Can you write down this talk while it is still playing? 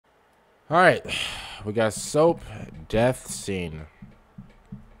All right, we got soap death scene.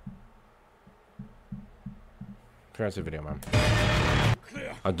 Transfer video, man.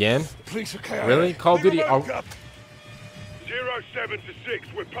 Clear. Again? Police are KIA. Really? Call of Duty. 07 to 6,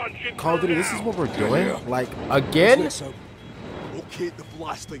 we're punching Call of Duty. through This is now. what we're doing. Like again? Locate the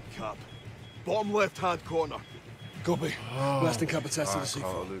blasting cap. Bottom left-hand corner. Copy. Blasting cap attached to the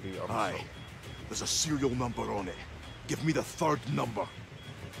Call C4. of Duty. Aye. There's a serial number on it. Give me the third number.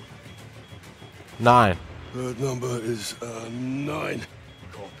 9. Third number is 9.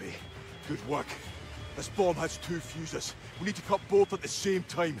 Copy. Good work. This bomb has 2 fuses. We need to cut both at the same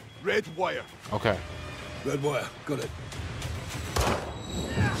time. Red wire. Okay. Red wire. Got it.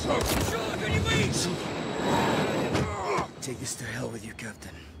 Take this to hell with you,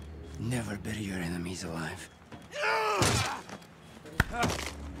 Captain. Never bury your enemies alive.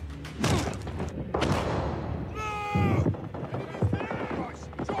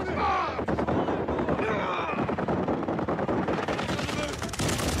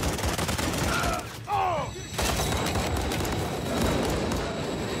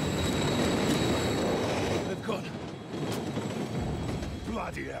 They've gone.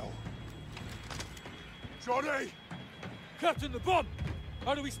 Bloody hell. Johnny! Captain, the bomb!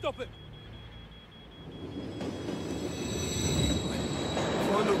 How do we stop it?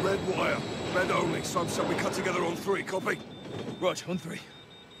 Find the red wire. Red only. Some said we cut together on 3. Copy? Rog, on 3.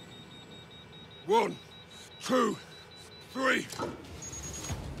 1, 2, 3.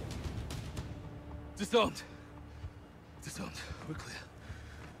 Disarmed. Disarmed. We're clear.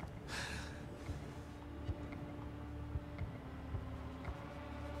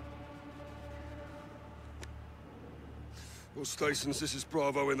 All stations, this is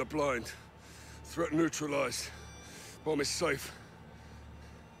Bravo in the blind. Threat neutralized. Bomb is safe.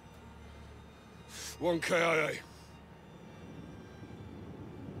 1 KIA.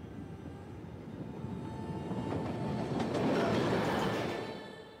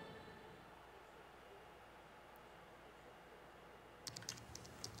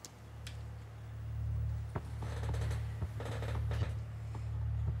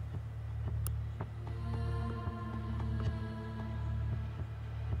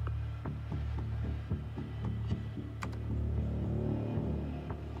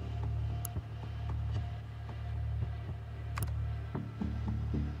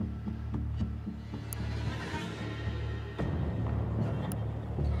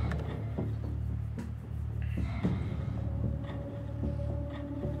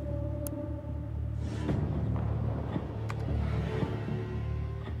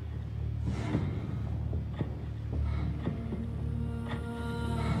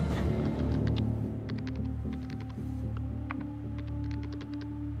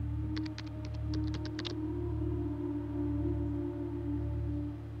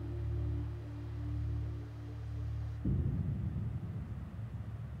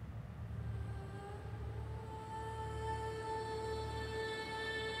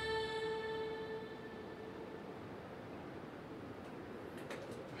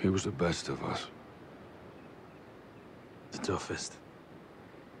 He was the best of us. The toughest.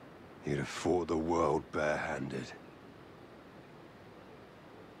 He'd have fought the world barehanded.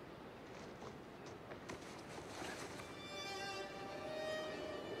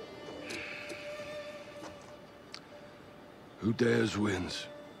 Who dares wins.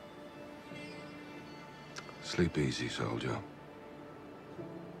 Sleep easy, soldier.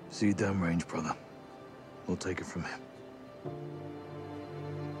 See you downrange, brother. We'll take it from here.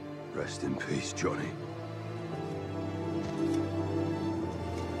 Rest in peace, Johnny.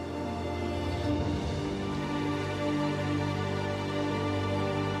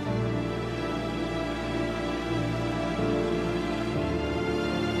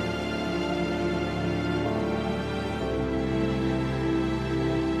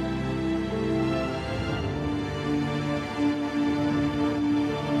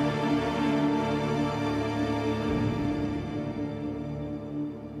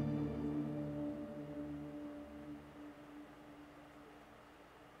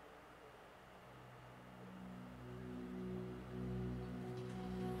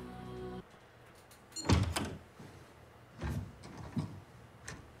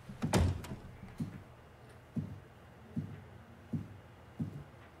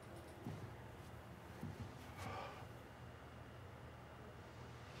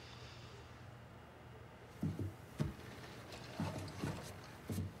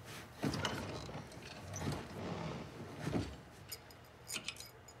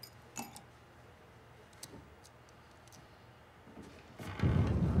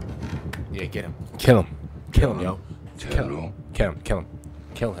 Yeah, get him. Kill him. Kill him, yo. Kill General. him. Kill him. Kill him.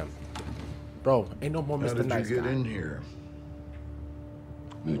 Kill him. Bro, ain't no more How Mr. did Nice you get Guy. in here?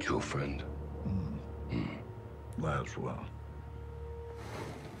 Mutual friend. Laswell.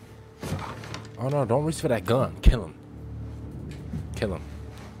 Oh no, don't reach for that gun. Kill him. Kill him.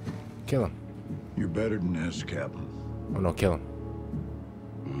 Kill him. You're better than this, Captain. Oh no, kill him.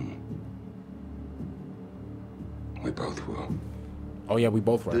 We both will. Oh yeah, we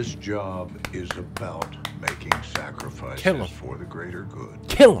both right. This job is about making sacrifices Kill him. for the greater good.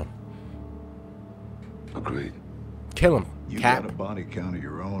 Kill him. Agreed. Kill him. You Cap. got a body count of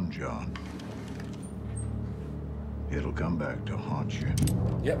your own, John. It'll come back to haunt you.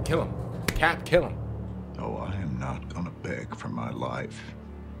 Yep, kill him. Cap, kill him. Oh, I am not gonna beg for my life.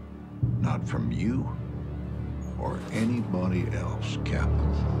 Not from you or anybody else,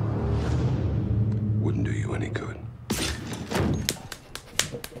 Captain. Wouldn't do you any good.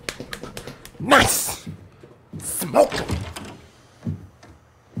 Nice. Smoke him.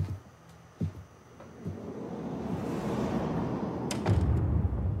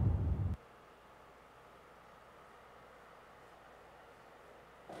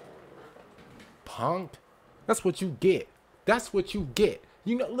 Punk. That's what you get. That's what you get.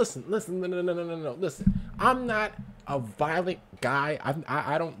 You know, listen, no. Listen, I'm not a violent guy.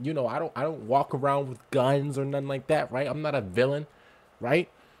 I don't, you know, I don't walk around with guns or nothing like that, right? I'm not a villain, right?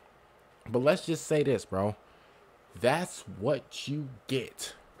 But let's just say this, bro. That's what you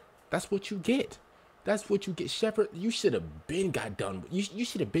get. That's what you get. That's what you get, Shepard. You should have been got done with. You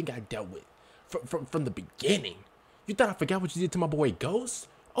should have been got dealt with from the beginning. You thought I forgot what you did to my boy Ghost?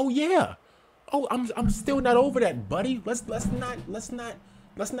 Oh yeah. Oh, I'm still not over that, buddy. Let's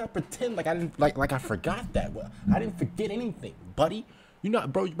not pretend like I didn't like I forgot that. Well, I didn't forget anything, buddy. You know,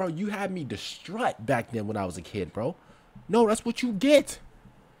 bro, you had me distraught back then when I was a kid, bro. No, that's what you get.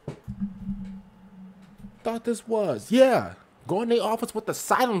 Thought this was, yeah. Go in the office with the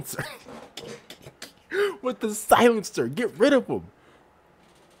silencer. With the silencer. Get rid of him.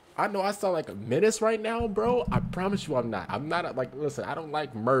 I know I sound like a menace right now, bro. I promise you I'm not. I'm not like, listen, I don't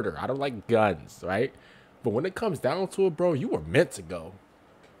like murder. I don't like guns, right? But when it comes down to it, bro, you were meant to go.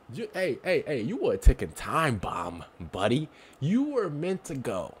 Hey, you were a ticking time bomb, buddy. You were meant to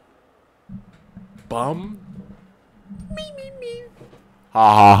go. Bum. Me.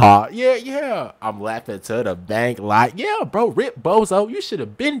 Ha. Yeah. I'm laughing to the bank like, yeah, bro, Rip Bozo, you should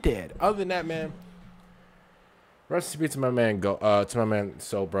have been dead. Other than that, man. Rest in peace to my man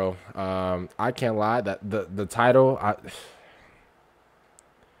So, bro, I can't lie that the title,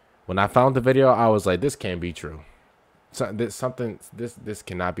 when I found the video, I was like, this can't be true. So this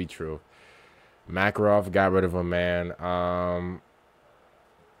cannot be true. Makarov got rid of a man.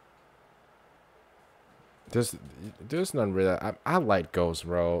 There's none really. I like Ghost,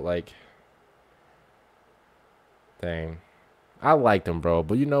 bro. Like, dang, I liked him, bro.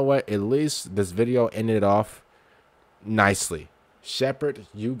 But you know what? At least this video ended off nicely. Shepard,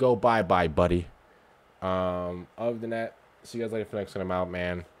 you go bye-bye, buddy. Other than that, see you guys later for the next one. I'm out,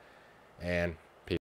 man. And